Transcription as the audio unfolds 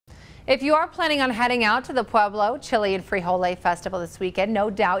If you are planning on heading out to the Pueblo Chile and Frijole Festival this weekend, no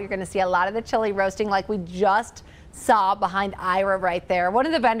doubt you're going to see a lot of the chili roasting like we just saw behind Ira right there. One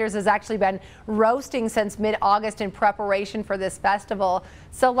of the vendors has actually been roasting since mid-August in preparation for this festival.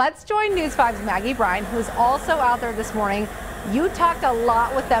 So let's join News 5's Maggie Bryan, who's also out there this morning. You talked a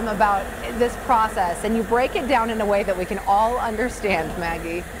lot with them about this process, and you break it down in a way that we can all understand,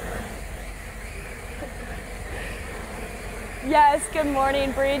 Maggie. Yes, good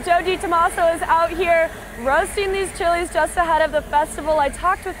morning, Bree. Joe DiTomaso is out here roasting these chilies just ahead of the festival. I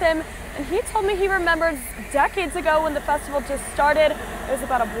talked with him, and he told me he remembers decades ago when the festival just started. It was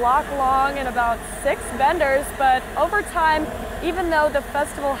about a block long and about 6 vendors, but over time, even though the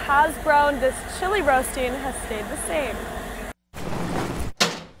festival has grown, this chili roasting has stayed the same.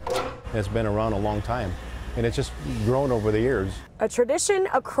 It's been around a long time, and it's just grown over the years. A tradition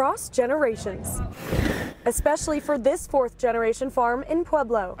across generations, especially for this 4th generation farm in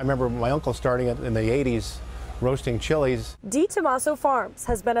Pueblo. I remember my uncle starting it in the 80s, roasting chilies. DiTomaso Farms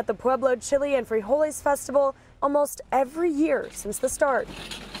has been at the Pueblo Chile and Frijoles Festival almost every year since the start.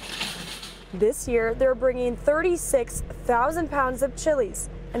 This year, they're bringing 36,000 pounds of chilies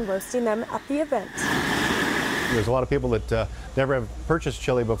and roasting them at the event. There's a lot of people that never have purchased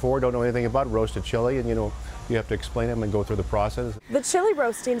chili before, don't know anything about roasted chili, and you have to explain them and go through the process. The chili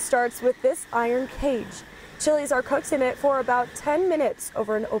roasting starts with this iron cage. Chilies are cooked in it for about 10 minutes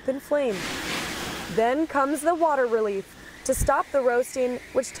over an open flame. Then comes the water relief to stop the roasting,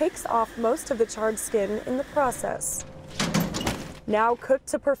 which takes off most of the charred skin in the process. Now cooked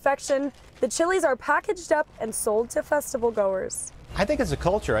to perfection, the chilies are packaged up and sold to festival goers. I think it's a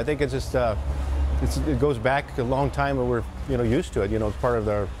culture. I think it's just it goes back a long time, and we're used to it. It's part of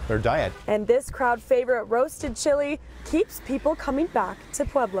their diet. And this crowd favorite roasted chili keeps people coming back to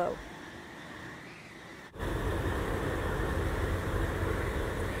Pueblo.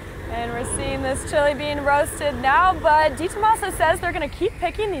 And we're seeing this chili being roasted now, but DiTomaso says they're going to keep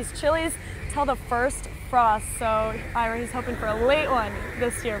picking these chilies till the first frost. So Ira, he's hoping for a late one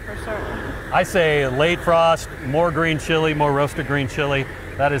this year for sure. I say late frost, more green chili, more roasted green chili.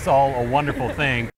 That is all a wonderful thing.